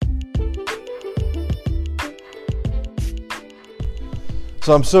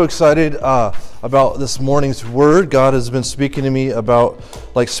So I'm so excited about this morning's word. God has been speaking to me about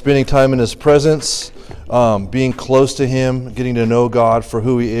like spending time in His presence, being close to Him, getting to know God for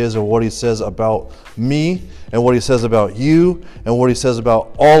who He is and what He says about me and what He says about you and what He says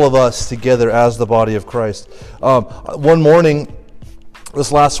about all of us together as the body of Christ. One morning,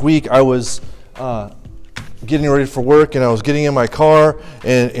 this last week, I was getting ready for work and I was getting in my car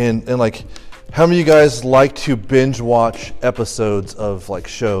and like, how many of you guys like to binge watch episodes of like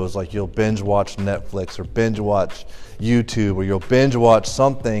shows? Like you'll binge watch Netflix or binge watch YouTube or you'll binge watch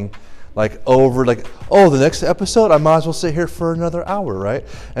something like over like, oh, the next episode, I might as well sit here for another hour, right?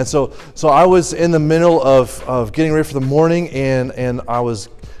 And so I was in the middle of getting ready for the morning and I was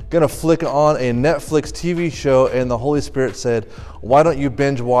gonna flick on a Netflix TV show and the Holy Spirit said, why don't you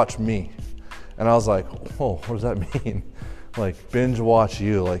binge watch me? And I was like, whoa, what does that mean? Like binge watch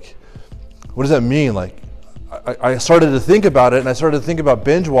you, like, what does that mean? Like, I started to think about it, and I started to think about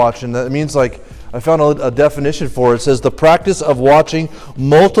binge watching. That means, like, I found a definition for it. It says the practice of watching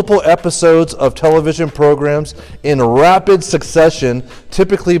multiple episodes of television programs in rapid succession,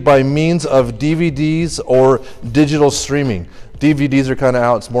 typically by means of DVDs or digital streaming. DVDs are kind of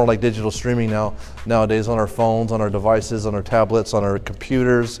out. It's more like digital streaming nowadays on our phones, on our devices, on our tablets, on our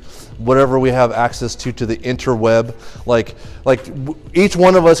computers, whatever we have access to the interweb. Like each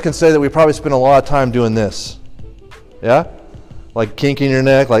one of us can say that we probably spend a lot of time doing this. Yeah? Like kinking your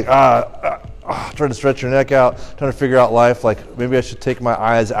neck, like trying to stretch your neck out, trying to figure out life. Like maybe I should take my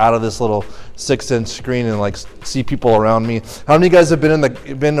eyes out of this little 6-inch screen and like see people around me. How many of you guys have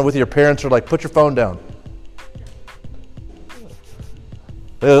been with your parents or like put your phone down?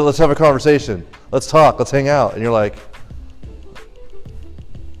 Let's have a conversation. Let's talk. Let's hang out. And you're like,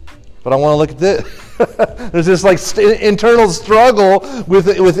 but I want to look at this. There's this like internal struggle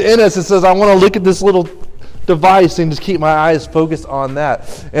within us that says, I want to look at this little device and just keep my eyes focused on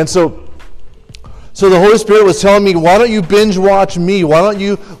that. And so the Holy Spirit was telling me, why don't you binge watch me? Why don't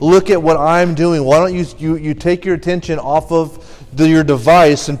you look at what I'm doing? Why don't you take your attention off of your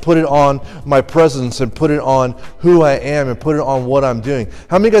device and put it on my presence and put it on who I am and put it on what I'm doing?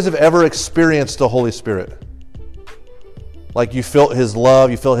 How many of you guys have ever experienced the Holy Spirit? Like you felt His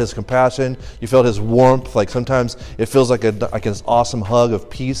love, you felt His compassion, you felt His warmth. Like sometimes it feels like an awesome hug of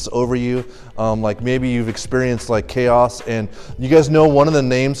peace over you. Like maybe you've experienced like chaos. And you guys know one of the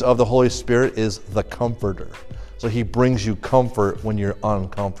names of the Holy Spirit is the Comforter. So He brings you comfort when you're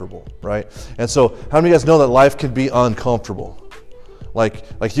uncomfortable, right? And so how many of you guys know that life can be uncomfortable? Like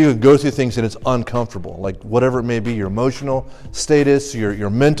you can go through things and it's uncomfortable. Like whatever it may be, your emotional status, your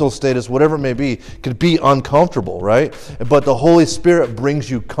mental status, whatever it may be, could be uncomfortable, right? But the Holy Spirit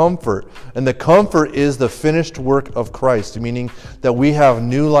brings you comfort. And the comfort is the finished work of Christ, meaning that we have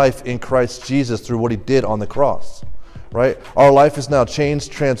new life in Christ Jesus through what He did on the cross, right? Our life is now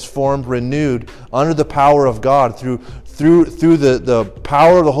changed, transformed, renewed under the power of God through the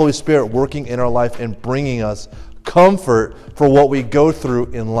power of the Holy Spirit working in our life and bringing us comfort for what we go through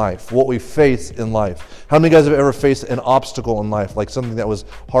in life, what we face in life. How many guys have ever faced an obstacle in life, like something that was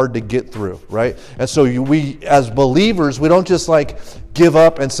hard to get through, right? And so we, as believers, we don't just like give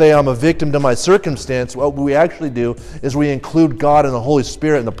up and say I'm a victim to my circumstance. What we actually do is we include God and the Holy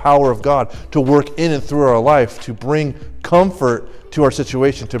Spirit and the power of God to work in and through our life to bring comfort to our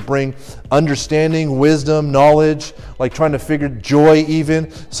situation, to bring understanding, wisdom, knowledge, like trying to figure joy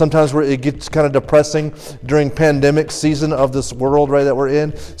even. Sometimes it gets kind of depressing during pandemic season of this world, right, that we're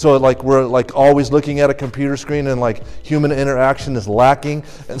in. So like we're like always looking at a computer screen and like human interaction is lacking.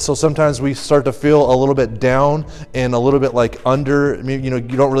 And so sometimes we start to feel a little bit down and a little bit like under, you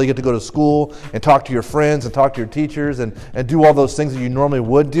don't really get to go to school and talk to your friends and talk to your teachers and do all those things that you normally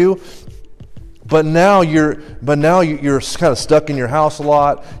would do. But now you're kind of stuck in your house a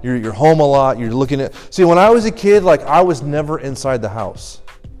lot. You're home a lot. You're looking at. See, when I was a kid, like I was never inside the house.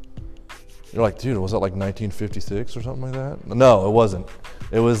 You're like, dude, was that like 1956 or something like that? No, it wasn't.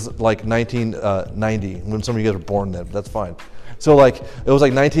 It was like 1990 when some of you guys were born then. That's fine. So like it was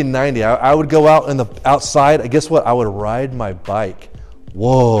like 1990. I would go out outside. And guess what? I would ride my bike.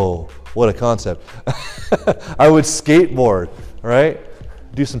 Whoa, what a concept! I would skateboard, right?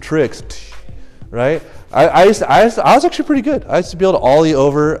 Do some tricks. Right? I was actually pretty good. I used to be able to ollie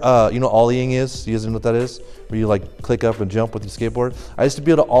over, you know what ollieing is? You guys know what that is? Where you like click up and jump with your skateboard. I used to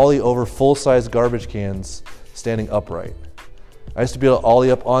be able to ollie over full-size garbage cans standing upright. I used to be able to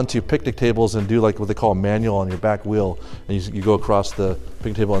ollie up onto picnic tables and do like what they call a manual on your back wheel, and you go across the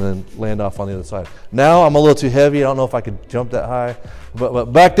picnic table and then land off on the other side. Now I'm a little too heavy. I don't know if I could jump that high, but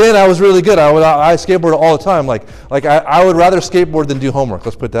back then I was really good. I skateboarded all the time. Like I would rather skateboard than do homework.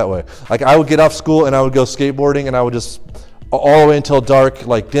 Let's put it that way. Like I would get off school and I would go skateboarding and I would just all the way until dark,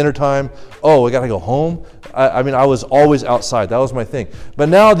 like dinner time. Oh, we got to go home. I mean, I was always outside. That was my thing. But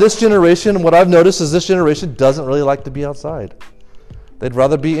now this generation, what I've noticed is this generation doesn't really like to be outside. They'd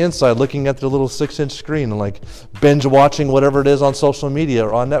rather be inside looking at their little 6-inch screen and like binge watching whatever it is on social media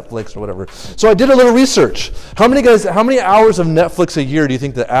or on Netflix or whatever. So I did a little research. How many hours of Netflix a year do you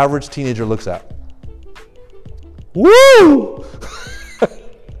think the average teenager looks at? Woo!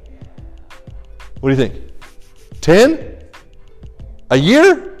 What do you think? 10? A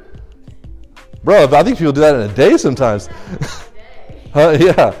year? Bro, I think people do that in a day sometimes.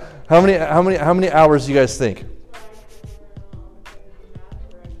 Yeah. How many hours do you guys think?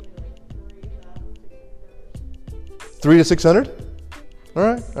 300 to 600? All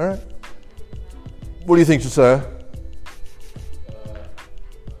right. What do you think, Josiah?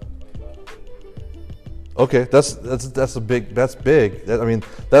 Okay, that's big. I mean,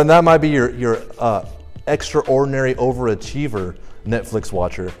 that might be your extraordinary overachiever Netflix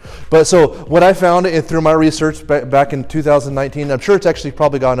watcher. But so what I found through my research back in 2019, I'm sure it's actually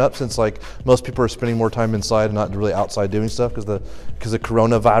probably gone up since like most people are spending more time inside and not really outside doing stuff because the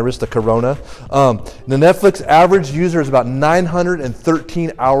coronavirus, the corona. The Netflix average user is about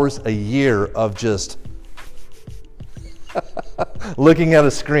 913 hours a year of just looking at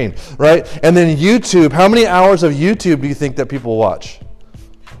a screen, right? And then YouTube, how many hours of YouTube do you think that people watch?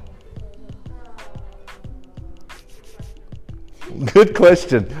 Good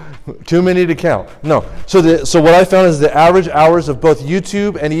question. Too many to count. No. So what I found is the average hours of both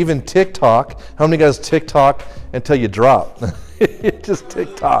YouTube and even TikTok. How many guys TikTok until you drop? Just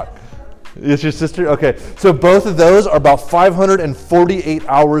TikTok. It's your sister? Okay. So both of those are about 548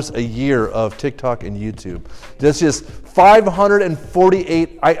 hours a year of TikTok and YouTube. That's just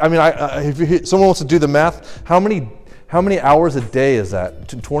 548. If someone wants to do the math, how many hours a day is that?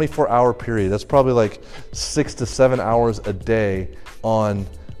 24-hour period. That's probably like 6 to 7 hours a day on,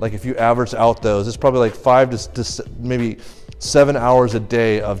 like if you average out those, it's probably like 5 to maybe 7 hours a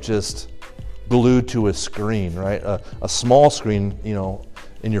day of just glued to a screen, right? A small screen,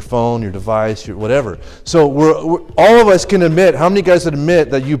 in your phone, your device, your whatever. So we're all of us can admit, how many guys admit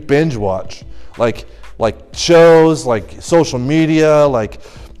that you binge watch? Like shows, like social media, like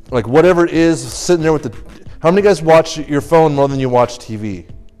whatever it is, sitting there with the... How many guys watch your phone more than you watch TV?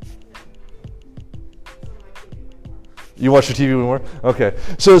 You watch your TV more? Okay.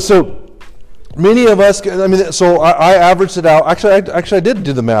 So many of us, I averaged it out. Actually, I did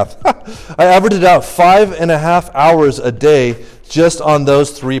do the math. I averaged it out 5.5 hours a day just on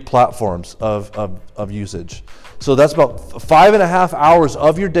those 3 platforms of usage. So that's about 5.5 hours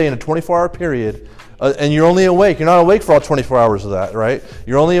of your day in a 24-hour period. And you're only awake. You're not awake for all 24 hours of that, right?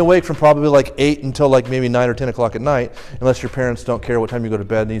 You're only awake from probably like 8 until like maybe 9 or 10 o'clock at night, unless your parents don't care what time you go to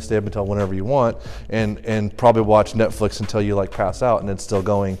bed and you stay up until whenever you want, and probably watch Netflix until you like pass out and it's still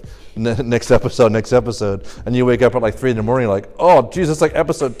going. Next episode, and you wake up at like 3 in the morning, like, oh, geez, it's like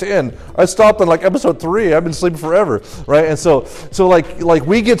episode 10. I stopped on like episode 3. I've been sleeping forever, right? And so like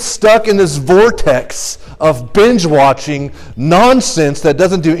we get stuck in this vortex of binge watching nonsense that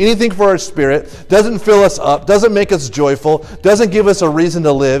doesn't do anything for our spirit, doesn't fill us up, doesn't make us joyful, doesn't give us a reason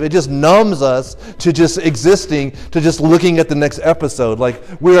to live. It just numbs us to just existing, to just looking at the next episode. Like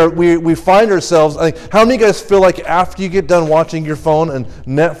we find ourselves. How many guys feel like after you get done watching your phone and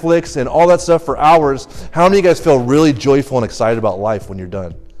Netflix and all that stuff for hours, how many of you guys feel really joyful and excited about life when you're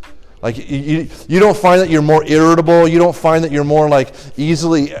done? Like you don't find that you're more irritable. You don't find that you're more like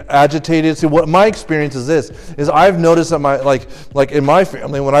easily agitated. See, what my experience is I've noticed that my like in my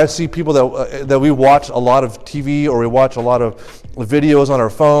family, when I see people that we watch a lot of TV or we watch a lot of videos on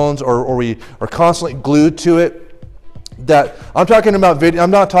our phones or we are constantly glued to it, that I'm talking about video. I'm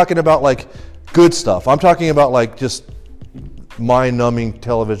not talking about like good stuff. I'm talking about like just mind-numbing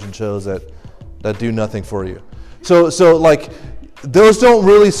television shows that do nothing for you. So like those don't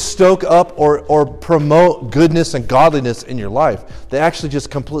really stoke up or promote goodness and godliness in your life. They actually just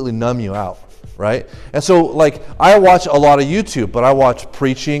completely numb you out, right? And so like I watch a lot of YouTube, but I watch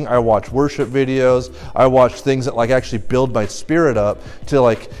preaching, I watch worship videos, I watch things that like actually build my spirit up to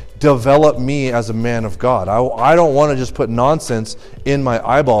like develop me as a man of God. I don't want to just put nonsense in my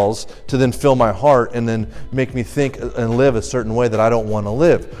eyeballs to then fill my heart and then make me think and live a certain way that I don't want to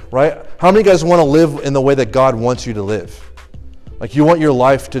live, right? How many guys want to live in the way that God wants you to live? Like you want your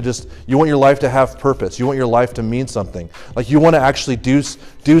life to have purpose. You want your life to mean something. Like you want to actually do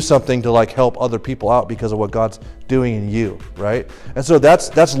something to like help other people out because of what God's doing in you, right? And so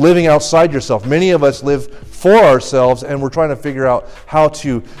that's living outside yourself. Many of us live for ourselves, and we're trying to figure out how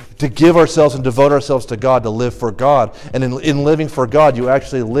to give ourselves and devote ourselves to God, to live for God. And in living for God, you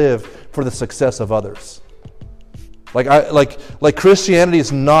actually live for the success of others. Like Christianity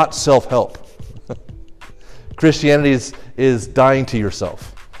is not self-help. Christianity is dying to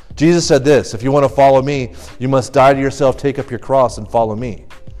yourself. Jesus said this, if you want to follow me, you must die to yourself, take up your cross, and follow me.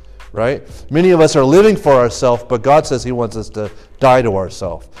 Right? Many of us are living for ourselves, but God says he wants us to die to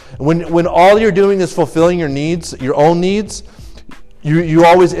ourselves. When all you're doing is fulfilling your needs, your own needs, you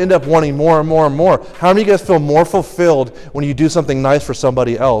always end up wanting more and more and more. How many of you guys feel more fulfilled when you do something nice for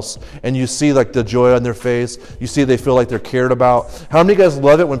somebody else and you see like the joy on their face, you see they feel like they're cared about? How many of you guys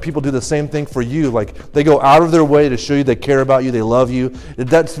love it when people do the same thing for you? Like they go out of their way to show you they care about you, they love you.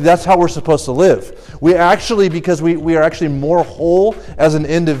 That's how we're supposed to live. We actually, because we are actually more whole as an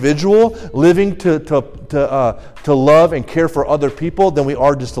individual, living to love and care for other people than we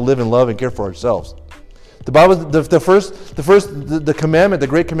are just to live and love and care for ourselves. The Bible, the commandment, the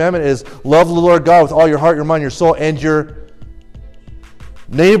great commandment is love the Lord God with all your heart, your mind, your soul, and your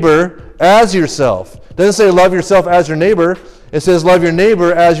neighbor as yourself. It doesn't say love yourself as your neighbor. It says love your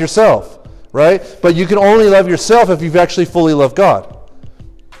neighbor as yourself, right? But you can only love yourself if you've actually fully loved God.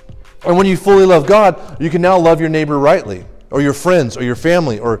 And when you fully love God, you can now love your neighbor rightly, or your friends, or your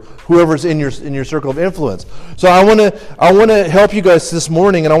family, or whoever's in your circle of influence. So I want to help you guys this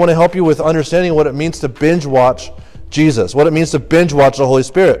morning, and I want to help you with understanding what it means to binge watch Jesus, what it means to binge watch the Holy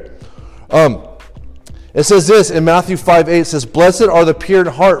Spirit. It says this in Matthew 5:8. It says, "Blessed are the pure in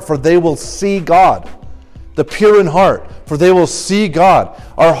heart, for they will see God." The pure in heart, for they will see God.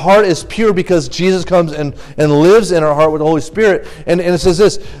 Our heart is pure because Jesus comes and lives in our heart with the Holy Spirit. And it says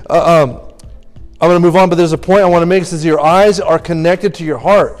this. I'm going to move on, but there's a point I want to make. It says your eyes are connected to your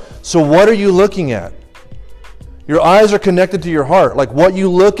heart. So what are you looking at? Your eyes are connected to your heart. Like what you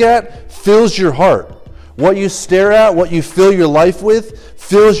look at fills your heart. What you stare at, what you fill your life with,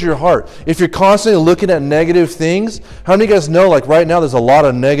 fills your heart. If you're constantly looking at negative things, how many of you guys know, like right now, there's a lot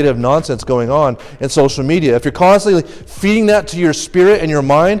of negative nonsense going on in social media. If you're constantly feeding that to your spirit and your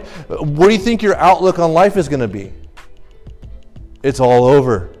mind, what do you think your outlook on life is going to be? It's all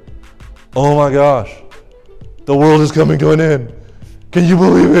over. Oh my gosh, the world is coming to an end. Can you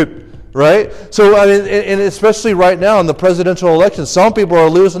believe it? Right? So, I mean, and especially right now in the presidential election, some people are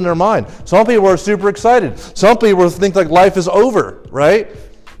losing their mind. Some people are super excited. Some people think like life is over, right?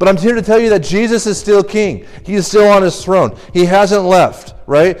 But I'm here to tell you that Jesus is still king. He is still on his throne. He hasn't left,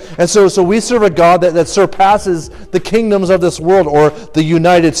 right? And so we serve a God that surpasses the kingdoms of this world or the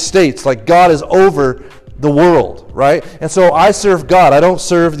United States. Like God is over the world, right? And so I serve God. I don't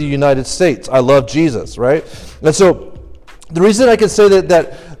serve the United States. I love Jesus, right? And so the reason I can say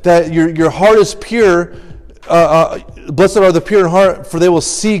that your heart is pure, blessed are the pure in heart, for they will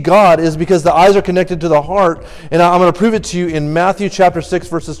see God, is because the eyes are connected to the heart. And I'm going to prove it to you in Matthew chapter 6,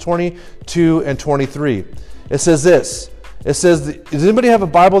 verses 22 and 23. It says this. It says, does anybody have a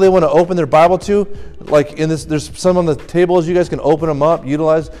Bible they want to open their Bible to? Like in this, there's some on the tables. You guys can open them up,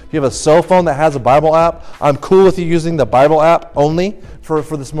 utilize. If you have a cell phone that has a Bible app, I'm cool with you using the Bible app only for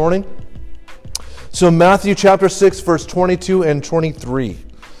this morning. So Matthew chapter 6, verse 22 and 23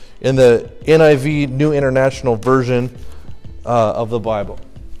 in the NIV, New International Version of the Bible.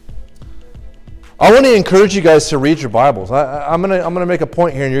 I want to encourage you guys to read your Bibles. I'm gonna make a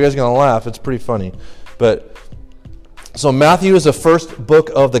point here, and you guys are gonna laugh. It's pretty funny, but. So Matthew is the first book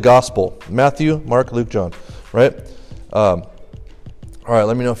of the gospel. Matthew, Mark, Luke, John, right? All right,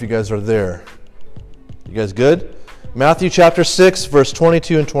 let me know if you guys are there. You guys good? Matthew chapter 6, verse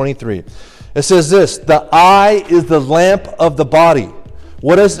 22 and 23. It says this, the eye is the lamp of the body.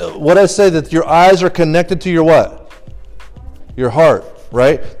 What I say that your eyes are connected to your what? Your heart.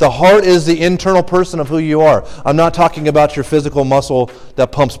 Right? The heart is the internal person of who you are. I'm not talking about your physical muscle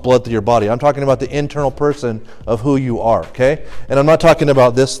that pumps blood through your body. I'm talking about the internal person of who you are, okay? And I'm not talking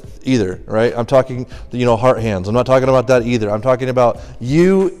about this either, right? I'm talking, heart, hands. I'm not talking about that either. I'm talking about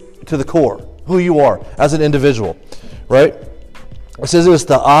you to the core, who you are as an individual, right? It says this,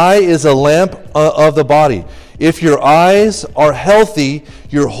 the eye is a lamp of the body. If your eyes are healthy,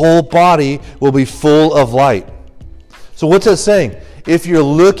 your whole body will be full of light. So what's that saying? If you're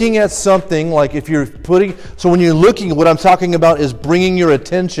looking at something, like if you're so when you're looking, what I'm talking about is bringing your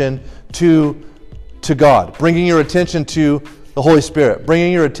attention to God, bringing your attention to the Holy Spirit,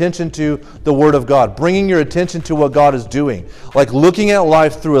 bringing your attention to the Word of God, bringing your attention to what God is doing, like looking at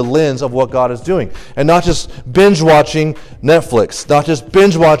life through a lens of what God is doing, and not just binge watching Netflix, not just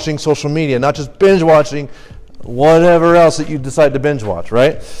binge watching social media, not just binge watching whatever else that you decide to binge watch,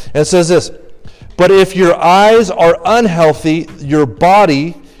 right? And it says this, but if your eyes are unhealthy, your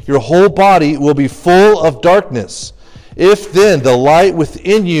whole body will be full of darkness. If then the light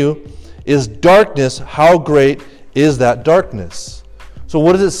within you is darkness, how great is that darkness? So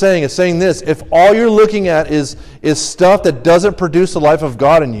what is it saying? It's saying this: if all you're looking at is stuff that doesn't produce the life of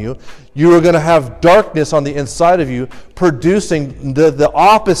God in you, you are going to have darkness on the inside of you, producing the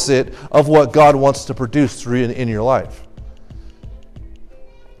opposite of what God wants to produce through in your life.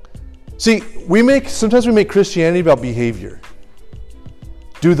 See, sometimes we make Christianity about behavior.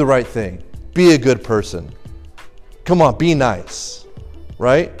 Do the right thing. Be a good person. Come on, be nice.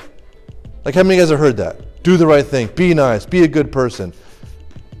 Right? Like, how many of you guys have heard that? Do the right thing. Be nice. Be a good person.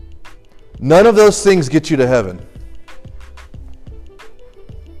 None of those things get you to heaven.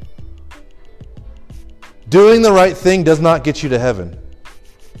 Doing the right thing does not get you to heaven.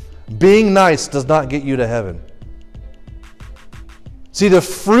 Being nice does not get you to heaven. See, the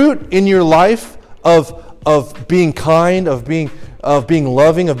fruit in your life of being kind, of being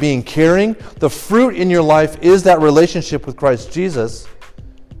loving, of being caring, the fruit in your life is that relationship with Christ Jesus,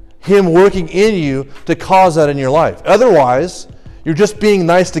 Him working in you to cause that in your life. Otherwise, you're just being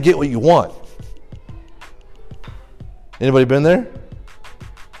nice to get what you want. Anybody been there?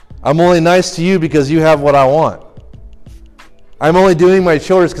 I'm only nice to you because you have what I want. I'm only doing my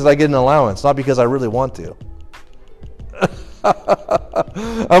chores because I get an allowance, not because I really want to.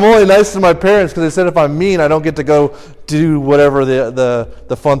 I'm only nice to my parents because they said if I'm mean, I don't get to go do whatever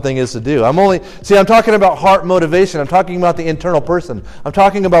the fun thing is to do. I'm talking about heart motivation. I'm talking about the internal person. I'm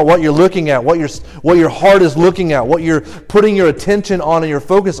talking about what you're looking at, what your heart is looking at, what you're putting your attention on and your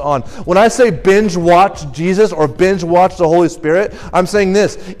focus on. When I say binge watch Jesus or binge watch the Holy Spirit, I'm saying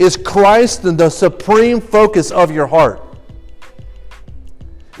this: is Christ the supreme focus of your heart?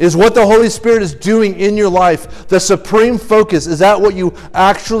 Is what the Holy Spirit is doing in your life the supreme focus? Is that what you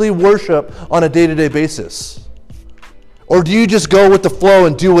actually worship on a day-to-day basis? Or do you just go with the flow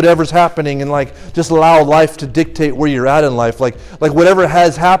and do whatever's happening and just allow life to dictate where you're at in life? Like whatever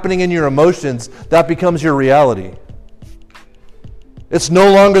has happening in your emotions, that becomes your reality. It's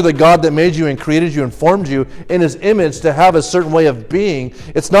no longer the God that made you and created you and formed you in His image to have a certain way of being.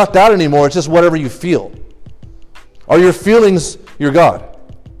 It's not that anymore. It's just whatever you feel. Are your feelings your God?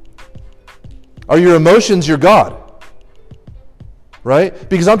 Are your emotions your God? Right?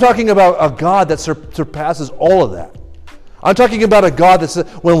 Because I'm talking about a God that surpasses all of that. I'm talking about a God that says,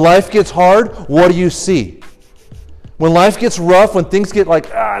 when life gets hard, what do you see? When life gets rough, when things get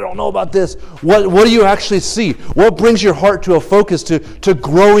I don't know about this, what do you actually see? What brings your heart to a focus to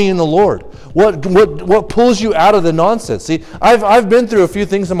growing in the Lord? What pulls you out of the nonsense? See, I've been through a few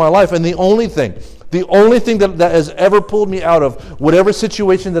things in my life, and the only thing that has ever pulled me out of whatever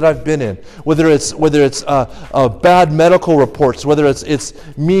situation that I've been in, whether it's bad medical reports, whether it's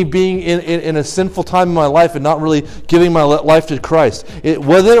me being in a sinful time in my life and not really giving my life to Christ,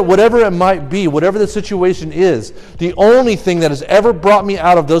 whatever it might be, whatever the situation is, the only thing that has ever brought me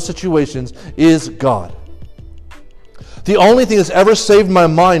out of those situations is God. The only thing that's ever saved my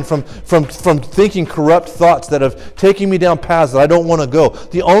mind from thinking corrupt thoughts that have taken me down paths that I don't want to go,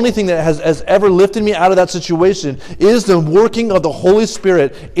 the only thing that has ever lifted me out of that situation is the working of the Holy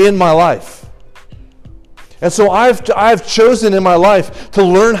Spirit in my life. And so I've chosen in my life to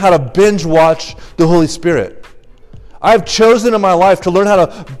learn how to binge watch the Holy Spirit. I've chosen in my life to learn how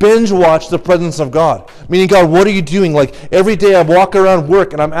to binge watch the presence of God. Meaning, God, what are you doing? Every day I walk around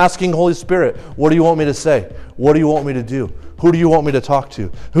work and I'm asking Holy Spirit, what do you want me to say? What do you want me to do? Who do you want me to talk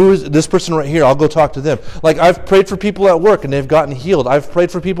to? Who is this person right here? I'll go talk to them. I've prayed for people at work and they've gotten healed. I've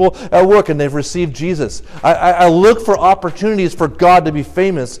prayed for people at work and they've received Jesus. I look for opportunities for God to be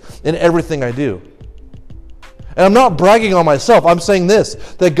famous in everything I do. And I'm not bragging on myself. I'm saying this,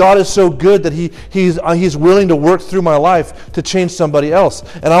 that God is so good that He's willing to work through my life to change somebody else.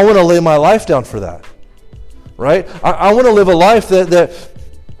 And I want to lay my life down for that. Right? I want to live a life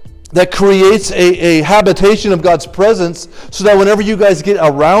that creates a habitation of God's presence so that whenever you guys get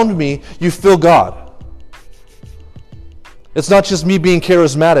around me, you feel God. It's not just me being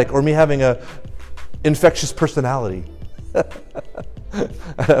charismatic or me having an infectious personality.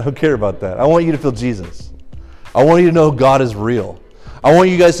 I don't care about that. I want you to feel Jesus. I want you to know God is real. I want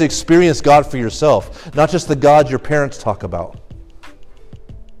you guys to experience God for yourself, not just the God your parents talk about.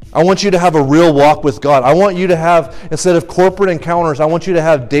 I want you to have a real walk with God. I want you to have, instead of corporate encounters, I want you to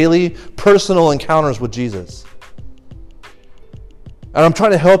have daily, personal encounters with Jesus. And I'm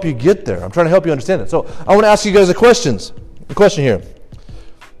trying to help you get there. I'm trying to help you understand it. So I want to ask you guys a question here.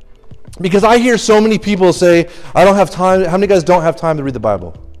 Because I hear so many people say, I don't have time. How many guys don't have time to read the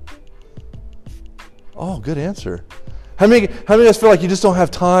Bible? Oh, good answer. How many guys feel like you just don't have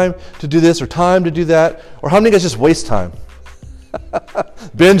time to do this or time to do that? Or how many guys just waste time?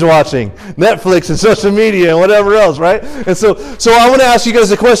 Binge watching, Netflix and social media and whatever else, right? And so I want to ask you guys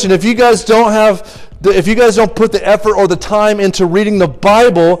a question. If you guys don't have if you guys don't put the effort or the time into reading the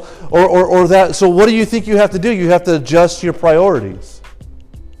Bible or that, so what do you think you have to do? You have to adjust your priorities.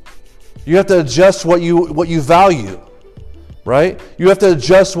 You have to adjust what you value, right? You have to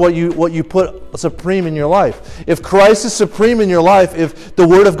adjust what you put supreme in your life. If Christ is supreme in your life, if the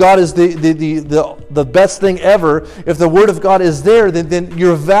Word of God is the best thing ever, if the Word of God is there, then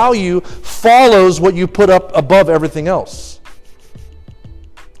your value follows what you put up above everything else.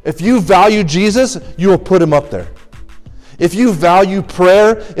 If you value Jesus, you will put him up there. If you value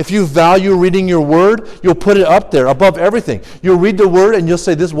prayer, if you value reading your word, you'll put it up there above everything. You'll read the word and you'll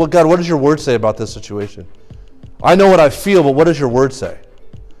say, "This, well, God, what does your word say about this situation? I know what I feel, but what does your word say?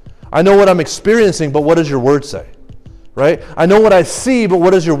 I know what I'm experiencing, but what does your word say?" Right? I know what I see, but what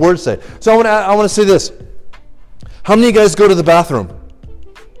does your word say? So I want to say this. How many of you guys go to the bathroom?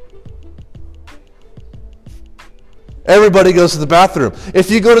 Everybody goes to the bathroom. If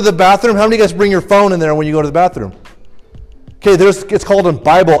you go to the bathroom, how many of you guys bring your phone in there when you go to the bathroom? Okay, it's called a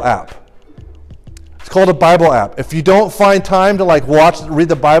Bible app. It's called a Bible app. If you don't find time to read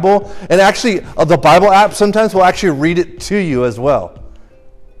the Bible, and actually the Bible app sometimes will actually read it to you as well.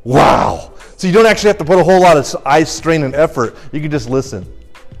 Wow. So you don't actually have to put a whole lot of eye strain and effort. You can just listen.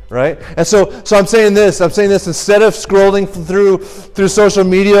 Right? And so I'm saying this, instead of scrolling through social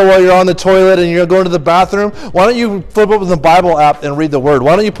media while you're on the toilet and you're going to the bathroom, why don't you flip open the Bible app and read the Word?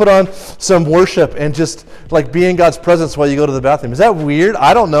 Why don't you put on some worship and just be in God's presence while you go to the bathroom? Is that weird?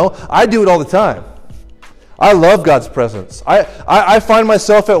 I don't know. I do it all the time. I love God's presence. I find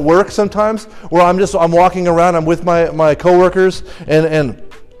myself at work sometimes where I'm walking around, I'm with my coworkers and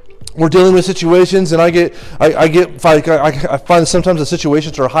we're dealing with situations, and I find sometimes the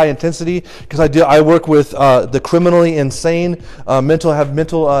situations are high intensity because I work with the criminally insane, mental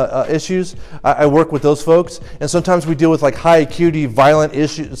issues. I work with those folks, and sometimes we deal with high acuity, violent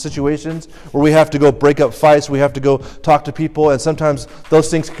situations where we have to go break up fights, we have to go talk to people, and sometimes those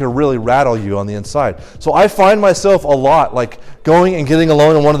things can really rattle you on the inside. So I find myself a lot going and getting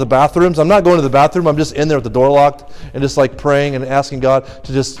alone in one of the bathrooms. I'm not going to the bathroom. I'm just in there with the door locked and just praying and asking God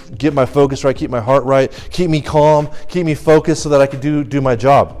to just get my focus right, keep my heart right, keep me calm, keep me focused so that I can do my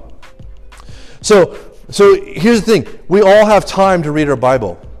job. So here's the thing. We all have time to read our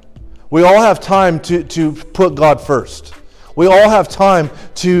Bible. We all have time to put God first. We all have time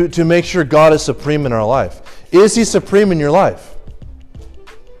to make sure God is supreme in our life. Is he supreme in your life?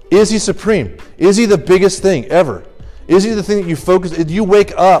 Is he supreme? Is he the biggest thing ever? Is he the thing that you focus? Do you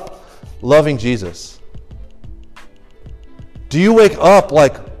wake up loving Jesus? Do you wake up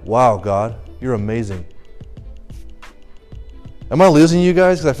wow, God, you're amazing? Am I losing you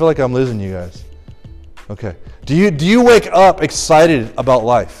guys? Because I feel like I'm losing you guys. Okay. Do you wake up excited about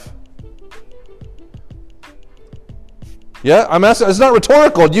life? Yeah, I'm asking. It's not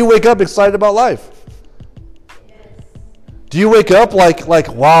rhetorical. Do you wake up excited about life? Yes. Do you wake up like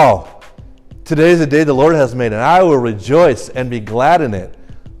wow? Today is the day the Lord has made, and I will rejoice and be glad in it.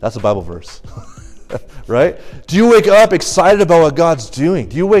 That's a Bible verse, right? Do you wake up excited about what God's doing?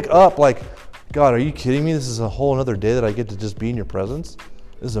 Do you wake up God, are you kidding me? This is a whole other day that I get to just be in your presence?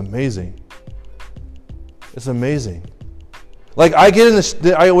 This is amazing. It's amazing.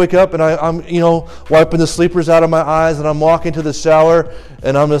 I wake up and I'm wiping the sleepers out of my eyes, and I'm walking to the shower,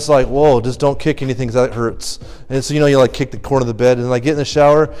 and I'm just whoa, just don't kick anything because that hurts. And so you kick the corner of the bed, and I get in the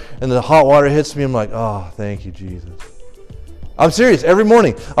shower and the hot water hits me. I'm oh, thank you, Jesus. I'm serious. Every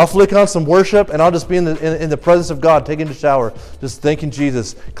morning I'll flick on some worship, and I'll just be in the presence of God, taking a shower, just thanking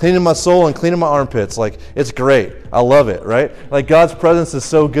Jesus, cleaning my soul and cleaning my armpits. It's great. I love it, right? God's presence is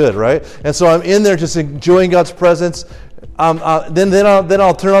so good, right? And so I'm in there just enjoying God's presence. Then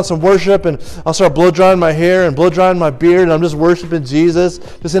I'll turn on some worship, and I'll start blow drying my hair and blow drying my beard, and I'm just worshiping Jesus,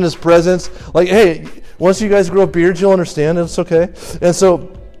 just in his presence. Hey, once you guys grow beards, you'll understand. It's okay. And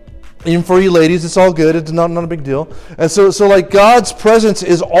so, even for you ladies, it's all good. It's not a big deal. And so God's presence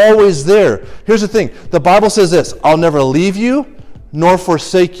is always there. Here's the thing. The Bible says this: I'll never leave you nor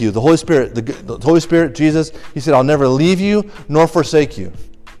forsake you. The Holy Spirit, the Holy Spirit, Jesus, he said, I'll never leave you nor forsake you.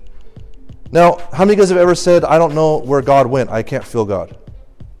 Now, how many of you guys have ever said, I don't know where God went, I can't feel God?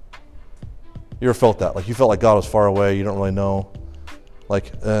 You ever felt that? You felt like God was far away, you don't really know.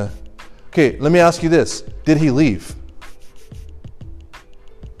 Okay, let me ask you this. Did he leave?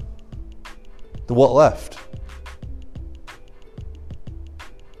 What left?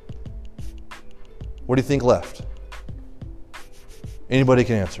 What do you think left? Anybody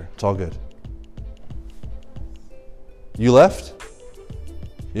can answer. It's all good. You left?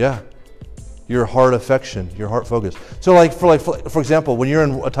 Yeah. Your heart affection, your heart focus. So for example, when you're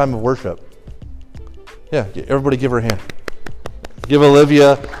in a time of worship, yeah, everybody give her a hand. Give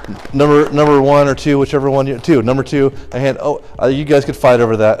Olivia number 1 or 2, whichever one you two. Number 2, a hand. Oh, you guys could fight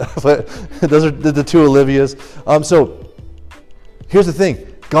over that, but those are the 2 Olivias. So here's the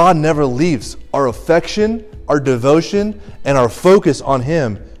thing: God never leaves. Our affection, our devotion, and our focus on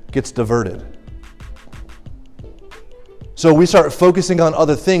Him gets diverted. So we start focusing on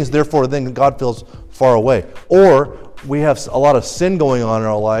other things. Therefore, then God feels far away, or we have a lot of sin going on in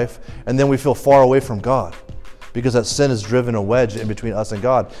our life, and then we feel far away from God, because that sin has driven a wedge in between us and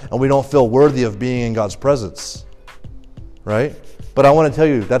God, and we don't feel worthy of being in God's presence, right? But I want to tell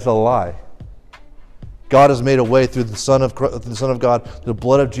you, that's a lie. God has made a way through the Son of God, the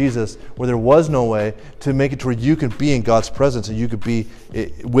blood of Jesus, where there was no way, to make it to where you can be in God's presence and you could be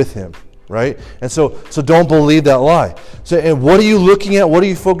with Him, right? And so don't believe that lie. So, and what are you looking at? What are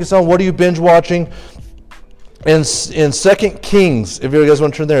you focused on? What are you binge watching? In 2 Kings, if you guys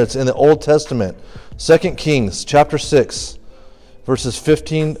want to turn there, it's in the Old Testament. 2 Kings chapter 6, verses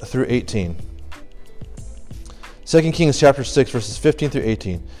 15 through 18. 2 Kings chapter 6, verses 15 through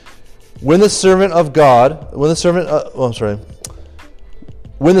 18. When the servant of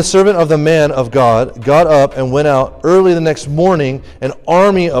the man of God got up and went out early the next morning, an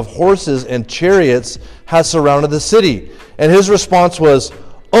army of horses and chariots had surrounded the city. And his response was,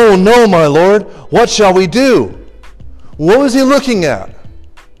 "Oh no, my Lord, what shall we do?" What was he looking at?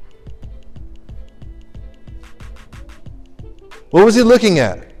 What was he looking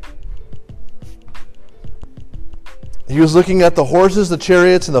at? He was looking at the horses, the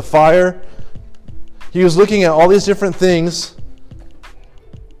chariots, and the fire. He was looking at all these different things.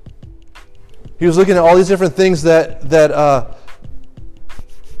 He was looking at all these different things that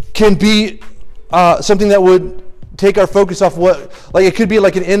can be something that would take our focus off what, like it could be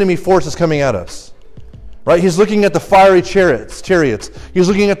like an enemy force that's coming at us. Right? He's looking at the fiery chariots. He's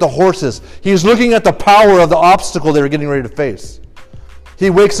looking at the horses. He's looking at the power of the obstacle they were getting ready to face. He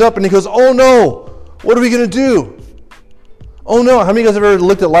wakes up and he goes, "Oh no, what are we going to do? Oh no." How many of you guys have ever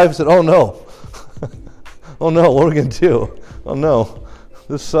looked at life and said, "Oh no, oh no, what are we going to do? Oh no,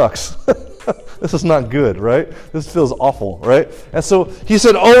 this sucks. This is not good," right? This feels awful, right? And so he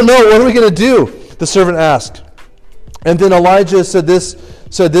said, "Oh no, what are we going to do?" The servant asked. And then Elijah said this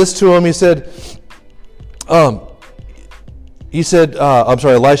to him. He said,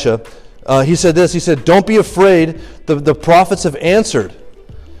 Elisha, he said this. He said, "Don't be afraid. The prophets have answered.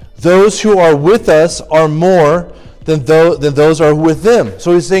 Those who are with us are more than those are with them."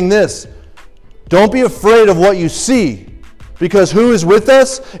 So he's saying this: don't be afraid of what you see, because who is with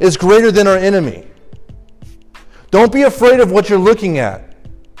us is greater than our enemy. Don't be afraid of what you're looking at.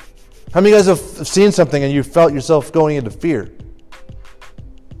 How many of you guys have seen something and you felt yourself going into fear?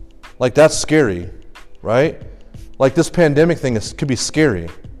 Like, that's scary, right? Like, this pandemic thing could be scary.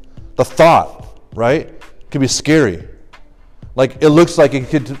 The thought, right, could be scary. Like, it looks like it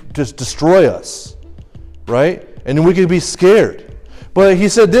could just destroy us, right? And we could be scared. But he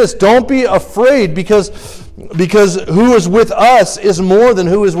said this: don't be afraid, because who is with us is more than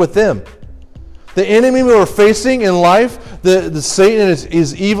who is with them. The enemy we're facing in life, the Satan and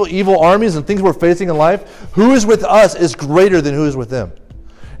his evil armies and things we're facing in life, who is with us is greater than who is with them.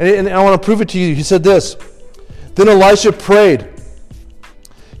 And I want to prove it to you. He said this: then Elisha prayed.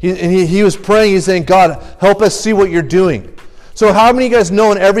 He was praying. He's saying, "God, help us see what you're doing." So how many of you guys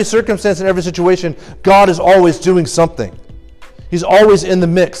know in every circumstance, in every situation, God is always doing something? He's always in the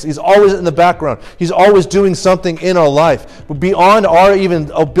mix. He's always in the background. He's always doing something in our life, but beyond our even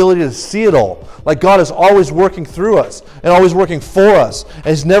ability to see it all. Like, God is always working through us and always working for us. And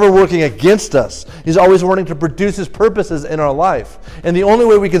He's never working against us. He's always wanting to produce His purposes in our life. And the only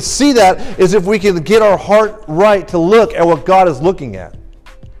way we can see that is if we can get our heart right to look at what God is looking at.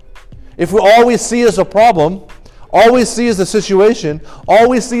 If we always see as a problem, all we see is the situation, all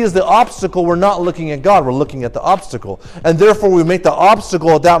we see is the obstacle, we're not looking at God, we're looking at the obstacle. And therefore we make the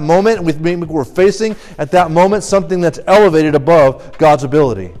obstacle at that moment, we're facing at that moment something that's elevated above God's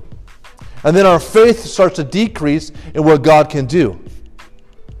ability. And then our faith starts to decrease in what God can do.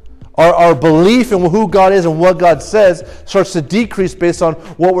 Our belief in who God is and what God says starts to decrease based on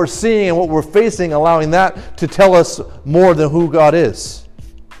what we're seeing and what we're facing, allowing that to tell us more than who God is.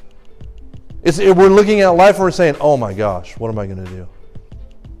 We're looking at life and we're saying, "Oh my gosh, what am I going to do?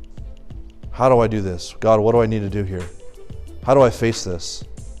 How do I do this? God, what do I need to do here? How do I face this?"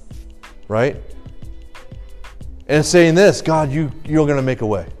 Right? And saying this: "God, you're going to make a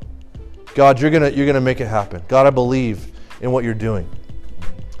way. God, you're going to make it happen. God, I believe in what you're doing."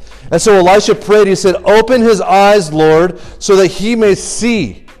 And so Elisha prayed. He said, "Open his eyes, Lord, so that he may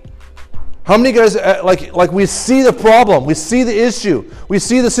see." How many guys, like we see the problem, we see the issue, we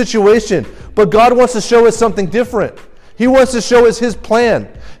see the situation, but God wants to show us something different. He wants to show us his plan.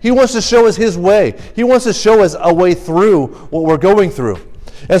 He wants to show us his way. He wants to show us a way through what we're going through.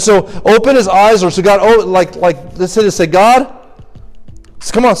 And so open his eyes, or so God, let's say God.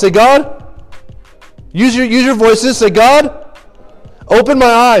 Come on, say God. Use your voices. Say God, open my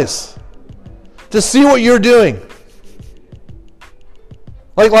eyes to see what you're doing.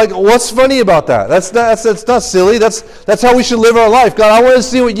 Like what's funny about that? That's not silly. That's how we should live our life. God, I want to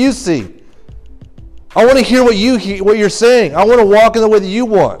see what you see. I want to hear what you're saying. I want to walk in the way that you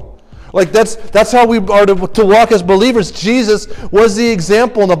want. Like that's how we are to walk as believers. Jesus was the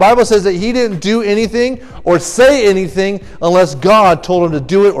example, and the Bible says that he didn't do anything or say anything unless God told him to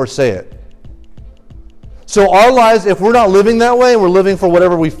do it or say it. So our lives, if we're not living that way and we're living for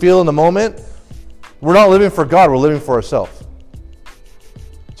whatever we feel in the moment, we're not living for God, we're living for ourselves.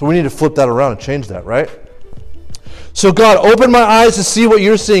 So we need to flip that around and change that, right? So God, open my eyes to see what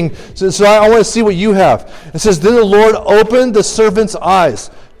you're seeing. So I want to see what you have. It says, then the Lord opened the servant's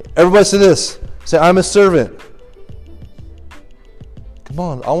eyes. Everybody say this. Say, I'm a servant. Come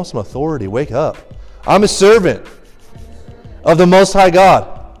on, I want some authority. Wake up. I'm a servant of the Most High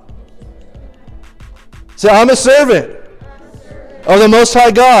God. Say, I'm a servant of the Most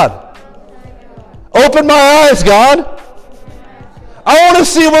High God. Open my eyes, God. I want to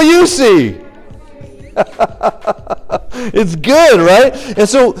see what you see. It's good, right? And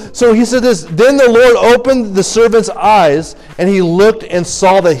so he said this, then the Lord opened the servant's eyes, and he looked and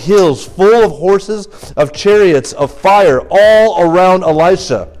saw the hills full of horses, of chariots, of fire, all around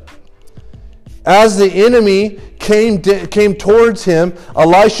Elisha. As the enemy came towards him,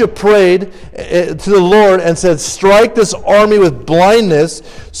 Elisha prayed to the Lord and said, strike this army with blindness.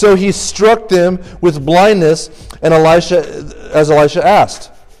 So he struck them with blindness, and as Elisha asked.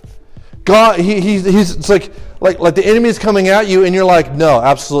 God, it's like the enemy is coming at you, and you're like, no,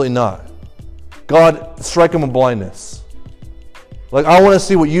 absolutely not. God, strike him with blindness. Like, I want to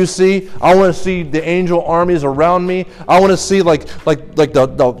see what you see. I want to see the angel armies around me. I want to see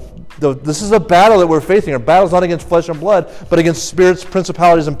this is a battle that we're facing. Our battle is not against flesh and blood, but against spirits,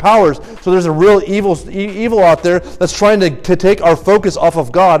 principalities, and powers. So there's a real evil out there that's trying to take our focus off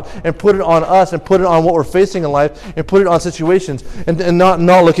of God and put it on us and put it on what we're facing in life and put it on situations and not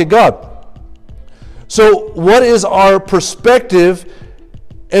look at God. So what is our perspective,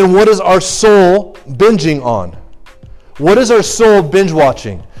 and what is our soul binging on? What is our soul binge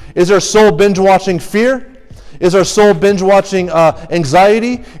watching? Is our soul binge watching fear? Is our soul binge watching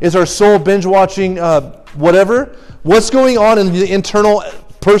anxiety? Is our soul binge watching whatever? What's going on in the internal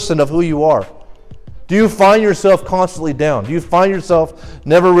person of who you are? Do you find yourself constantly down? Do you find yourself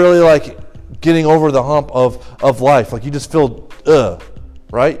never really getting over the hump of life? Like you just feel,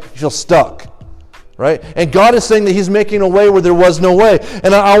 right? You feel stuck. Right? And God is saying that he's making a way where there was no way.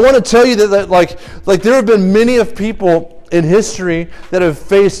 And I want to tell you that there have been many of people in history that have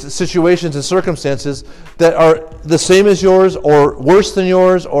faced situations and circumstances that are the same as yours or worse than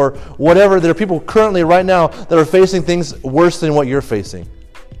yours or whatever. There are people currently right now that are facing things worse than what you're facing.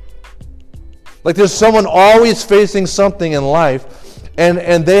 Like there's someone always facing something in life,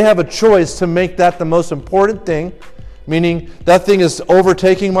 and they have a choice to make that the most important thing, meaning that thing is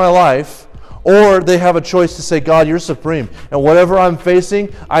overtaking my life. Or they have a choice to say, God, you're supreme. And whatever I'm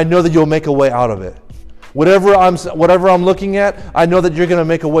facing, I know that you'll make a way out of it. Whatever I'm looking at, I know that you're going to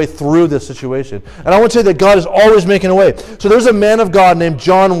make a way through this situation. And I want to tell you that God is always making a way. So there's a man of God named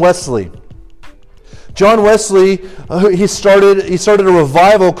John Wesley. John Wesley, he started a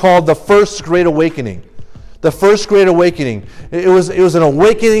revival called the First Great Awakening. The First Great Awakening. It was an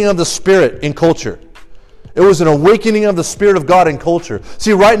awakening of the Spirit in culture. It was an awakening of the Spirit of God in culture.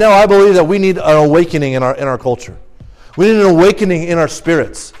 See, right now I believe that we need an awakening in our culture. We need an awakening in our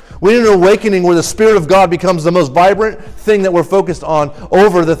spirits. We need an awakening where the Spirit of God becomes the most vibrant thing that we're focused on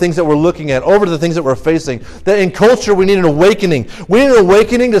over the things that we're looking at, over the things that we're facing. That in culture we need an awakening. We need an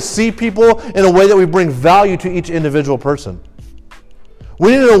awakening to see people in a way that we bring value to each individual person.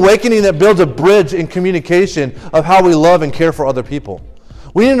 We need an awakening that builds a bridge in communication of how we love and care for other people.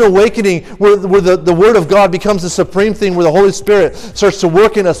 We need an awakening where the Word of God becomes the supreme thing, where the Holy Spirit starts to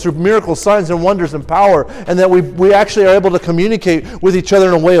work in us through miracles, signs, and wonders and power, and that we actually are able to communicate with each other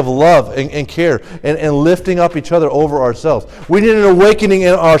in a way of love and care and lifting up each other over ourselves. We need an awakening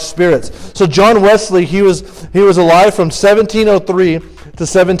in our spirits. So John Wesley, he was alive from 1703 to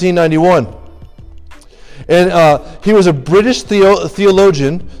 1791. And he was a British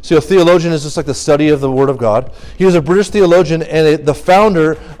theologian. So a theologian is just like the study of the Word of God. He was a British theologian and the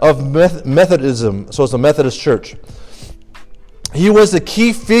founder of Methodism. So it's a Methodist church. He was the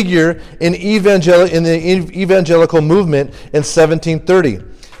key figure in the evangelical movement in 1730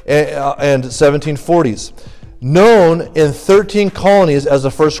 and 1740s. known in 13 colonies as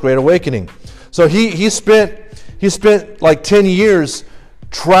the First Great Awakening. So he spent like 10 years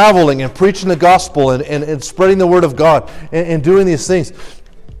traveling and preaching the gospel and spreading the word of God and doing these things.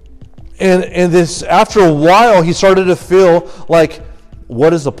 And this, after a while, he started to feel like,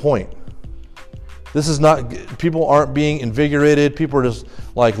 what is the point? This is not, people aren't being invigorated. People are just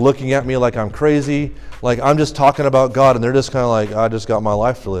like looking at me like I'm crazy. Like I'm just talking about God, and they're just kind of like, I just got my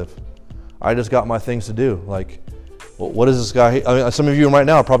life to live. I just got my things to do. Like, well, what is this guy? I mean, some of you right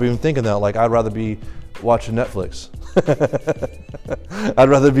now are probably even thinking that. Like, I'd rather be watching Netflix. I'd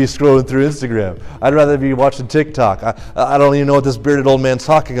rather be scrolling through Instagram. I'd rather be watching TikTok. I don't even know what this bearded old man's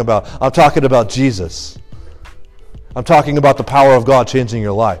talking about. I'm talking about Jesus. I'm talking about the power of God changing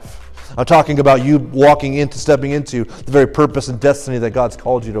your life. I'm talking about you stepping into the very purpose and destiny that God's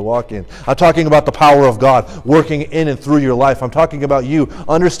called you to walk in. I'm talking about the power of God working in and through your life. I'm talking about you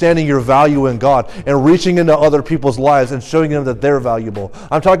understanding your value in God and reaching into other people's lives and showing them that they're valuable.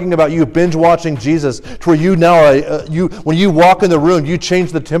 I'm talking about you binge watching Jesus to where you now, when you walk in the room, you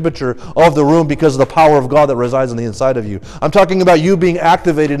change the temperature of the room because of the power of God that resides on the inside of you. I'm talking about you being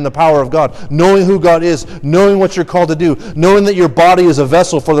activated in the power of God, knowing who God is, knowing what you're called to do, knowing that your body is a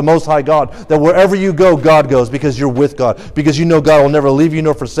vessel for the Most High God, that wherever you go, God goes because you're with God, because you know God will never leave you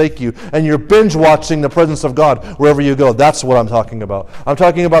nor forsake you, and you're binge watching the presence of God wherever you go. That's what I'm talking about. I'm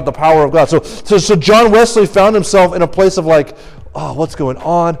talking about the power of God. So John Wesley found himself in a place of like, oh, what's going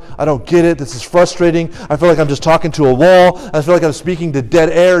on? I don't get it. This is frustrating. I feel like I'm just talking to a wall. I feel like I'm speaking to dead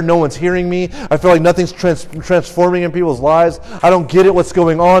air. No one's hearing me. I feel like nothing's transforming in people's lives. I don't get it. What's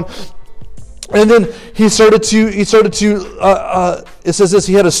going on? And then it says this,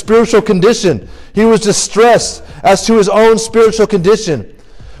 he had a spiritual condition. He was distressed as to his own spiritual condition.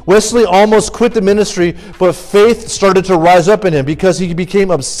 Wesley almost quit the ministry, but faith started to rise up in him because he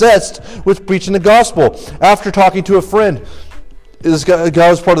became obsessed with preaching the gospel. After talking to a friend, this guy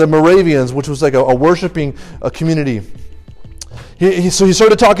was part of the Moravians, which was like a worshiping community. So he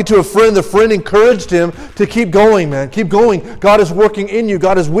started talking to a friend. The friend encouraged him to keep going, man. Keep going. God is working in you.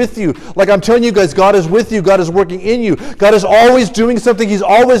 God is with you. Like I'm telling you guys, God is with you. God is working in you. God is always doing something. He's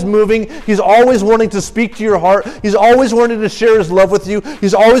always moving. He's always wanting to speak to your heart. He's always wanting to share His love with you.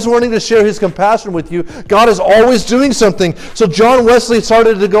 He's always wanting to share His compassion with you. God is always doing something. So John Wesley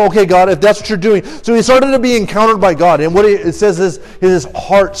started to go, okay, God, if that's what you're doing. So he started to be encountered by God. And what it says is his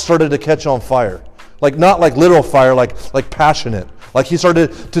heart started to catch on fire. Like not like literal fire, like passionate. Like he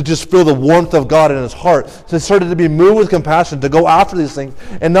started to just feel the warmth of God in his heart. So he started to be moved with compassion to go after these things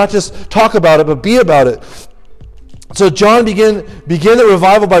and not just talk about it, but be about it. So John began the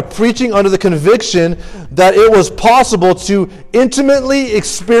revival by preaching under the conviction that it was possible to intimately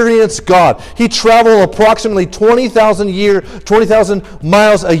experience God. He traveled approximately 20,000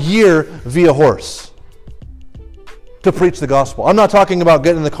 miles a year via horse to preach the gospel. I'm not talking about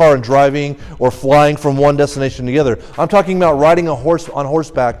getting in the car and driving or flying from one destination to the other. I'm talking about riding a horse on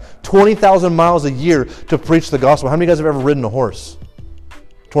horseback 20,000 miles a year to preach the gospel. How many of you guys have ever ridden a horse?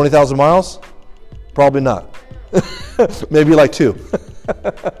 20,000 miles? Probably not. Maybe like 2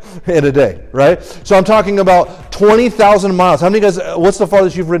 in a day, right? So I'm talking about 20,000 miles. How many of you guys, what's the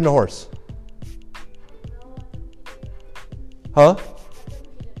farthest you've ridden a horse? Huh?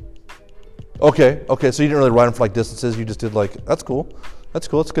 Okay, so you didn't really ride them for like distances. You just did like, that's cool. That's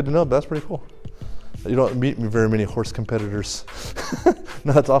good to know. That's pretty cool. You don't meet very many horse competitors.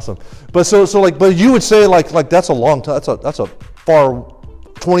 No, that's awesome. But but you would say like that's a long time. That's a far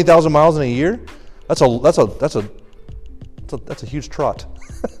 20,000 miles in a year. That's a huge trot.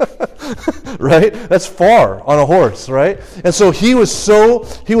 Right? That's far on a horse, right? And so he was so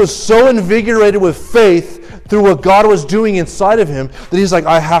invigorated with faith through what God was doing inside of him that he's like,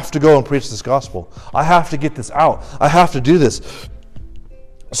 I have to go and preach this gospel. I have to get this out. I have to do this.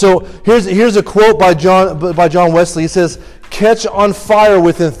 So here's a quote by John Wesley. He says, "Catch on fire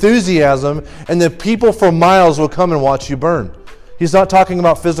with enthusiasm, and the people for miles will come and watch you burn." He's not talking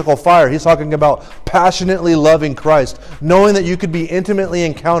about physical fire. He's talking about passionately loving Christ, knowing that you could be intimately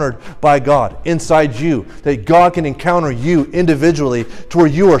encountered by God inside you, that God can encounter you individually to where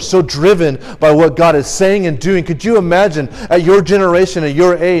you are so driven by what God is saying and doing. Could you imagine at your generation, at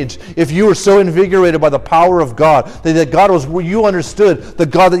your age, if you were so invigorated by the power of God, that God was, you understood the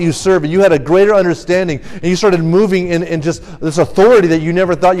God that you serve, and you had a greater understanding, and you started moving in just this authority that you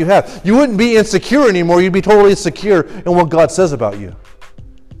never thought you had. You wouldn't be insecure anymore. You'd be totally secure in what God says about you.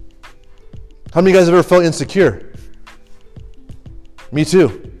 How many of you guys have ever felt insecure? Me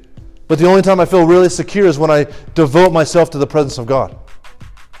too. But the only time I feel really secure is when I devote myself to the presence of God.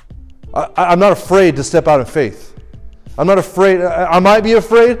 I'm not afraid to step out in faith. I'm not afraid. I might be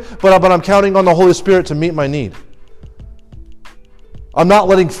afraid, but I'm counting on the Holy Spirit to meet my need. I'm not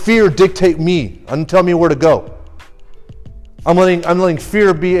letting fear dictate me and tell me where to go. I'm letting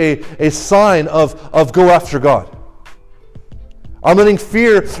fear be a sign of go after God. I'm letting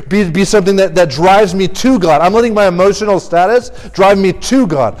fear be something that drives me to God. I'm letting my emotional status drive me to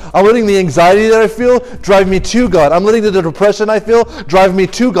God. I'm letting the anxiety that I feel drive me to God. I'm letting the depression I feel drive me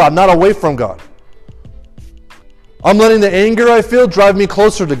to God, not away from God. I'm letting the anger I feel drive me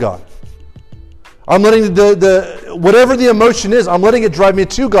closer to God. I'm letting the whatever the emotion is, I'm letting it drive me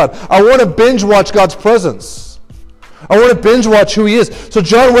to God. I want to binge watch God's presence. I want to binge watch who He is. So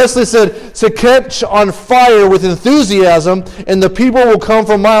John Wesley said, to catch on fire with enthusiasm, and the people will come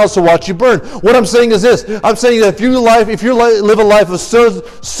for miles to watch you burn. What I'm saying is this. I'm saying that if you live a life of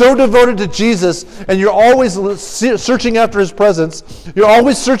so devoted to Jesus, and you're always searching after His presence, you're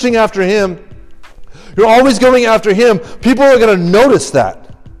always searching after Him, you're always going after Him, people are going to notice that.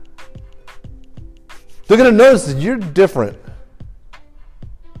 They're going to notice that you're different.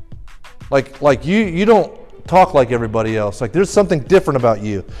 Like you don't talk like everybody else. Like there's something different about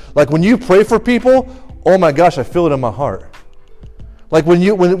you. Like when you pray for people, oh my gosh, I feel it in my heart. Like when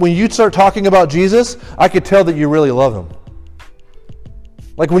you start talking about Jesus, I could tell that you really love Him.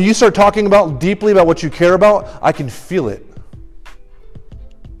 Like when you start talking deeply about what you care about, I can feel it.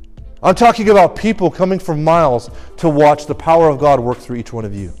 I'm talking about people coming from miles to watch the power of God work through each one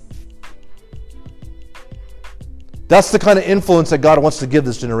of you. That's the kind of influence that God wants to give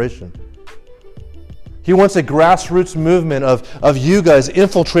this generation. He wants a grassroots movement of you guys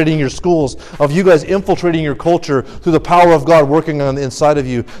infiltrating your schools, of you guys infiltrating your culture through the power of God working on the inside of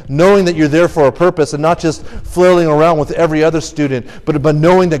you, knowing that you're there for a purpose and not just flailing around with every other student, but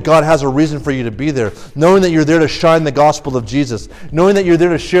knowing that God has a reason for you to be there, knowing that you're there to shine the gospel of Jesus, knowing that you're there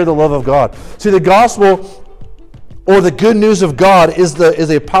to share the love of God. See, the gospel or the good news of God is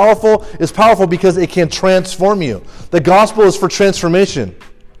powerful because it can transform you. The gospel is for transformation.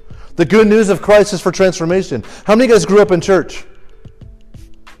 The good news of Christ is for transformation. How many of you guys grew up in church?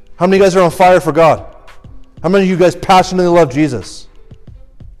 How many of you guys are on fire for God? How many of you guys passionately love Jesus?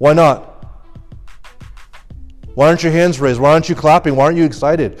 Why not? Why aren't your hands raised? Why aren't you clapping? Why aren't you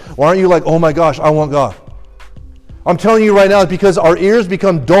excited? Why aren't you like, oh my gosh, I want God? I'm telling you right now, because our ears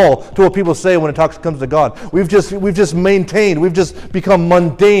become dull to what people say when it comes to God. We've just become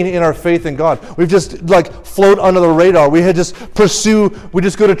mundane in our faith in God. We've just float under the radar. We just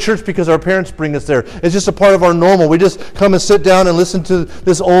go to church because our parents bring us there. It's just a part of our normal. We just come and sit down and listen to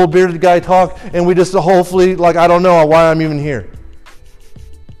this old bearded guy talk, and we just hopefully, I don't know why I'm even here.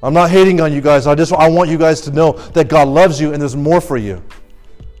 I'm not hating on you guys. I want you guys to know that God loves you and there's more for you.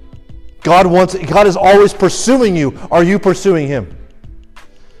 God is always pursuing you. Are you pursuing Him?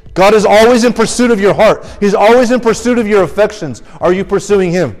 God is always in pursuit of your heart. He's always in pursuit of your affections. Are you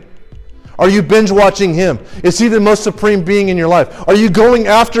pursuing Him? Are you binge watching Him? Is He the most supreme being in your life? Are you going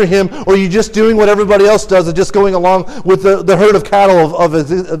after Him, or are you just doing what everybody else does and just going along with the herd of cattle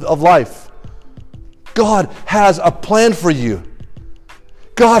of life? God has a plan for you.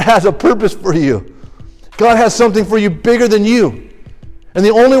 God has a purpose for you. God has something for you bigger than you. And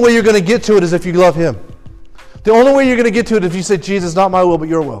the only way you're going to get to it is if you love Him. The only way you're going to get to it is if you say, Jesus, not my will, but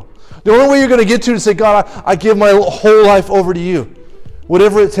your will. The only way you're going to get to it is say, God, I give my whole life over to you.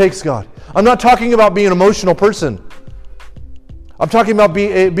 Whatever it takes, God. I'm not talking about being an emotional person. I'm talking about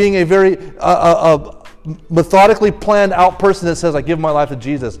being a very methodically planned out person that says, I give my life to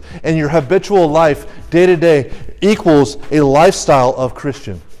Jesus. And your habitual life, day to day, equals a lifestyle of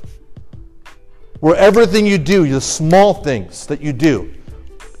Christian. Where everything you do, the small things that you do,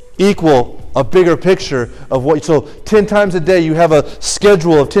 equal a bigger picture of what. So 10 times a day you have a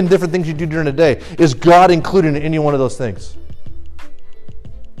schedule of 10 different things you do during the day. Is God included in any one of those things?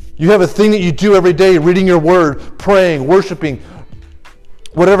 You have a thing that you do every day, reading your word, praying, worshiping,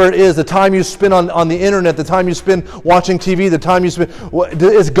 whatever it is, the time you spend on the internet, the time you spend watching TV, the time you spend,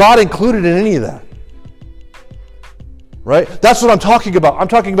 is God included in any of that? Right? That's what I'm talking about. I'm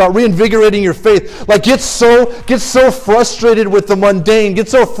talking about reinvigorating your faith. Get so frustrated with the mundane. Get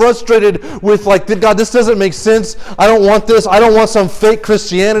so frustrated with God, this doesn't make sense. I don't want this. I don't want some fake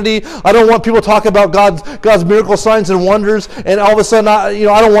Christianity. I don't want people to talk about God's miracle signs and wonders. And all of a sudden, I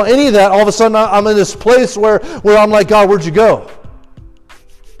don't want any of that. All of a sudden, I'm in this place where I'm like, God, where'd you go?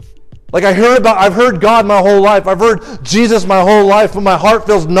 I've heard God my whole life. I've heard Jesus my whole life, but my heart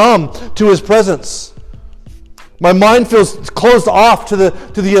feels numb to His presence. My mind feels closed off to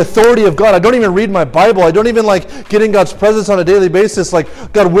the authority of God. I don't even read my Bible. I don't even get in God's presence on a daily basis.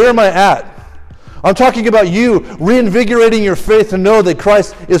 God, where am I at? I'm talking about you reinvigorating your faith to know that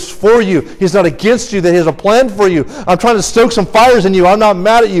Christ is for you. He's not against you, that He has a plan for you. I'm trying to stoke some fires in you. I'm not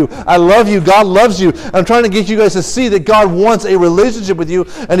mad at you. I love you. God loves you. I'm trying to get you guys to see that God wants a relationship with you,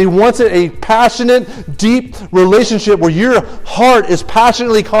 and He wants it a passionate, deep relationship where your heart is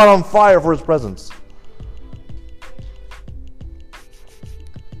passionately caught on fire for His presence.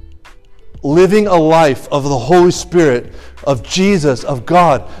 Living a life of the Holy Spirit, of Jesus, of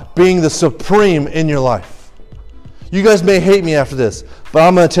God, being the supreme in your life. You guys may hate me after this, but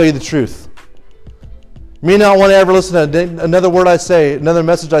I'm going to tell you the truth. You may not want to ever listen to another word I say, another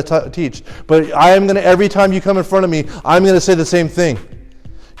message I teach, but I am going to, every time you come in front of me, I'm going to say the same thing.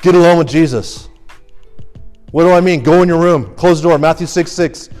 Get alone with Jesus. What do I mean? Go in your room, close the door. Matthew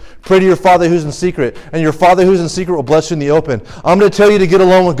 6:6. Pray to your Father who's in secret, and your Father who's in secret will bless you in the open. I'm going to tell you to get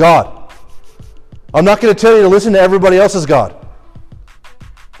alone with God. I'm not going to tell you to listen to everybody else's God.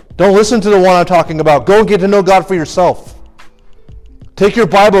 Don't listen to the one I'm talking about. Go and get to know God for yourself. Take your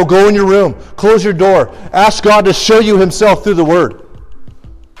Bible, go in your room, close your door. Ask God to show you Himself through the Word.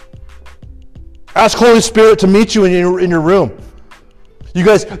 Ask Holy Spirit to meet you in your room. You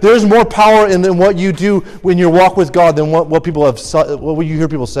guys, there's more power in what you do when you walk with God than what you hear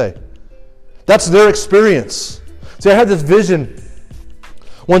people say. That's their experience. See, I had this vision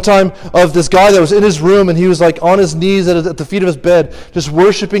one time of this guy that was in his room, and he was like on his knees at the feet of his bed, just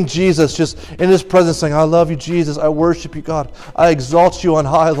worshiping Jesus, just in His presence, saying, I love you, Jesus. I worship you, God. I exalt you on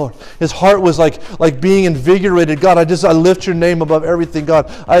high, Lord. His heart was like being invigorated. God, I lift your name above everything,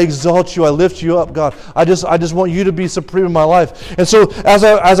 God. I exalt you. I lift you up, God. I just want you to be supreme in my life. And so as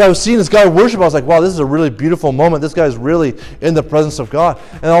I was seeing this guy worship, I was like, wow, this is a really beautiful moment. This guy is really in the presence of God.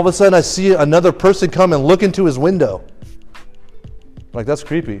 And all of a sudden I see another person come and look into his window. Like, that's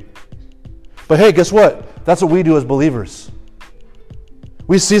creepy. But hey, guess what? That's what we do as believers.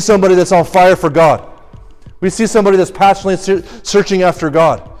 We see somebody that's on fire for God. We see somebody that's passionately searching after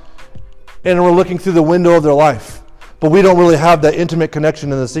God. And we're looking through the window of their life. But we don't really have that intimate connection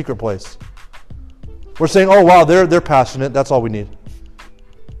in the secret place. We're saying, oh wow, they're passionate. That's all we need.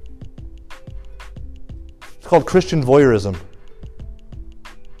 It's called Christian voyeurism.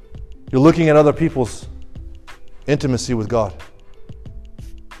 You're looking at other people's intimacy with God.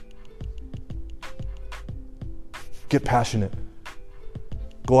 Get passionate.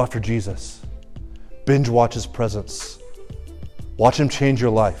 Go after Jesus. Binge watch His presence. Watch Him change your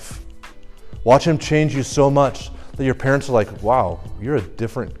life. Watch Him change you so much that your parents are like, wow, you're a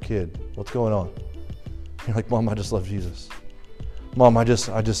different kid. What's going on? You're like, Mom, I just love Jesus. Mom, I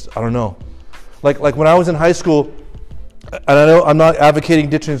don't know. Like when I was in high school, and I know I'm not advocating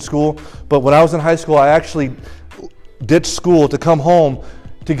ditching school, but when I was in high school, I actually ditched school to come home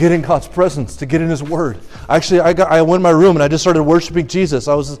to get in God's presence, to get in His Word. I went in my room and I just started worshiping Jesus.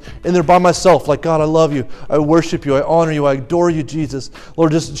 I was in there by myself, like, God, I love you. I worship you. I honor you. I adore you, Jesus.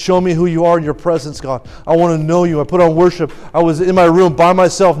 Lord, just show me who you are in your presence, God. I want to know you. I put on worship. I was in my room by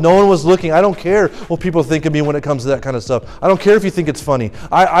myself. No one was looking. I don't care what people think of me when it comes to that kind of stuff. I don't care if you think it's funny.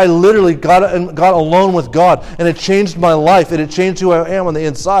 I literally got alone with God, and it changed my life, and it changed who I am on the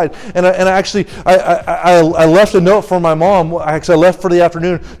inside. And I left a note for my mom. I left for the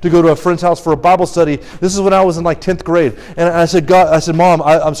afternoon to go to a friend's house for a Bible study. This is when I was in like 10th grade. And I said, Mom,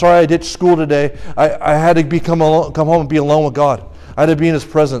 I'm sorry I ditched school today. I had to come home and be alone with God. I had to be in His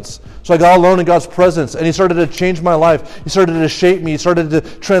presence. So I got alone in God's presence, and He started to change my life. He started to shape me. He started to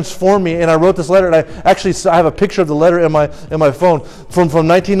transform me. And I wrote this letter, and I have a picture of the letter in my phone from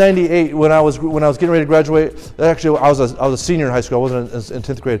 1998 when I was getting ready to graduate. Actually, I was a senior in high school. I wasn't in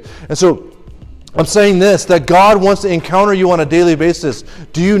 10th grade. And so I'm saying this, that God wants to encounter you on a daily basis.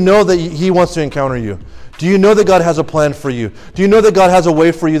 Do you know that He wants to encounter you? Do you know that God has a plan for you? Do you know that God has a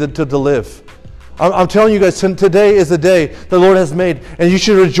way for you to live? I'm telling you guys, today is the day the Lord has made, and you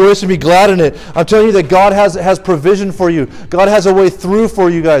should rejoice and be glad in it. I'm telling you that God has provision for you. God has a way through for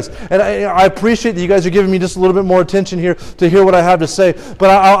you guys. And I appreciate that you guys are giving me just a little bit more attention here to hear what I have to say. But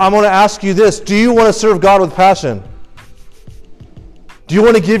I'm going to ask you this. Do you want to serve God with passion? Do you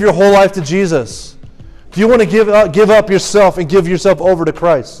want to give your whole life to Jesus? Do you want to give up yourself and give yourself over to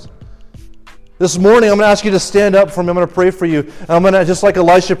Christ? This morning, I'm going to ask you to stand up for me. I'm going to pray for you. And I'm going to, just like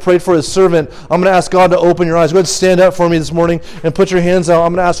Elisha prayed for his servant, I'm going to ask God to open your eyes. Go ahead and stand up for me this morning and put your hands out.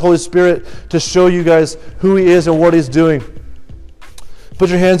 I'm going to ask Holy Spirit to show you guys who He is and what He's doing.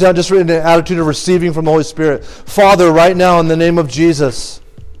 Put your hands out just in an attitude of receiving from the Holy Spirit. Father, right now in the name of Jesus.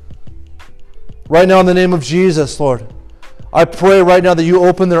 Right now in the name of Jesus, Lord. I pray right now that you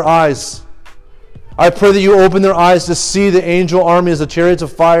open their eyes. I pray that you open their eyes to see the angel armies, the chariots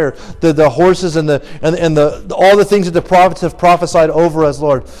of fire, the horses, and all the things that the prophets have prophesied over us,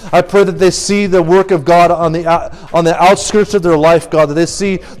 Lord. I pray that they see the work of God on the outskirts of their life, God. That they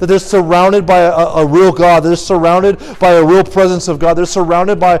see that they're surrounded by a real God. They're surrounded by a real presence of God. They're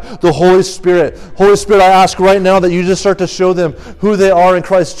surrounded by the Holy Spirit. Holy Spirit, I ask right now that you just start to show them who they are in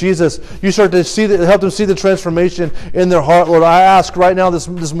Christ Jesus. You start to help them see the transformation in their heart, Lord. I ask right now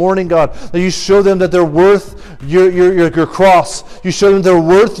this morning, God, that you show them that they're worth your cross. You show them they're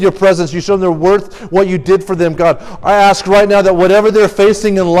worth your presence. You show them they're worth what you did for them, God. I ask right now that whatever they're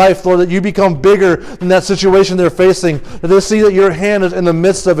facing in life, Lord, that you become bigger than that situation they're facing. That they see that your hand is in the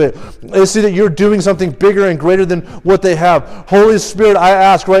midst of it. They see that you're doing something bigger and greater than what they have. Holy Spirit, I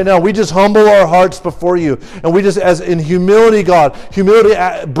ask right now, we just humble our hearts before you. And we just, as in humility, God, humility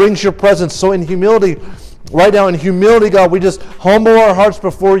brings your presence. So in humility, right now, in humility, God, we just humble our hearts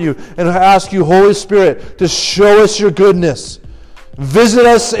before you and ask you, Holy Spirit, to show us your goodness. Visit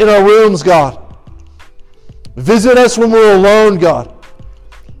us in our rooms, God. Visit us when we're alone, God.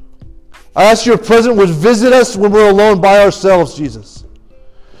 I ask your presence would visit us when we're alone by ourselves, Jesus.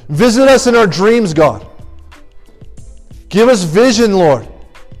 Visit us in our dreams, God. Give us vision, Lord,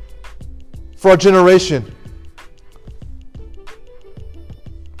 for our generation.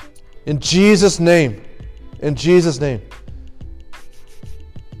 In Jesus' name. In Jesus' name.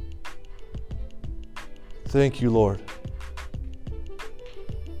 Thank you, Lord.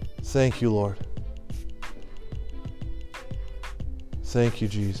 Thank you, Lord. Thank you,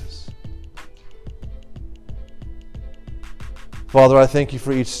 Jesus. Father, I thank you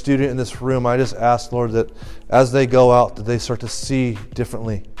for each student in this room. I just ask, Lord, that as they go out, that they start to see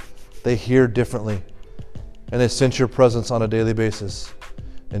differently, they hear differently, and they sense your presence on a daily basis.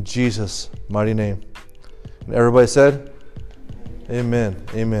 In Jesus' mighty name. And everybody said, amen.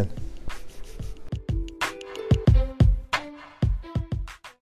 Amen.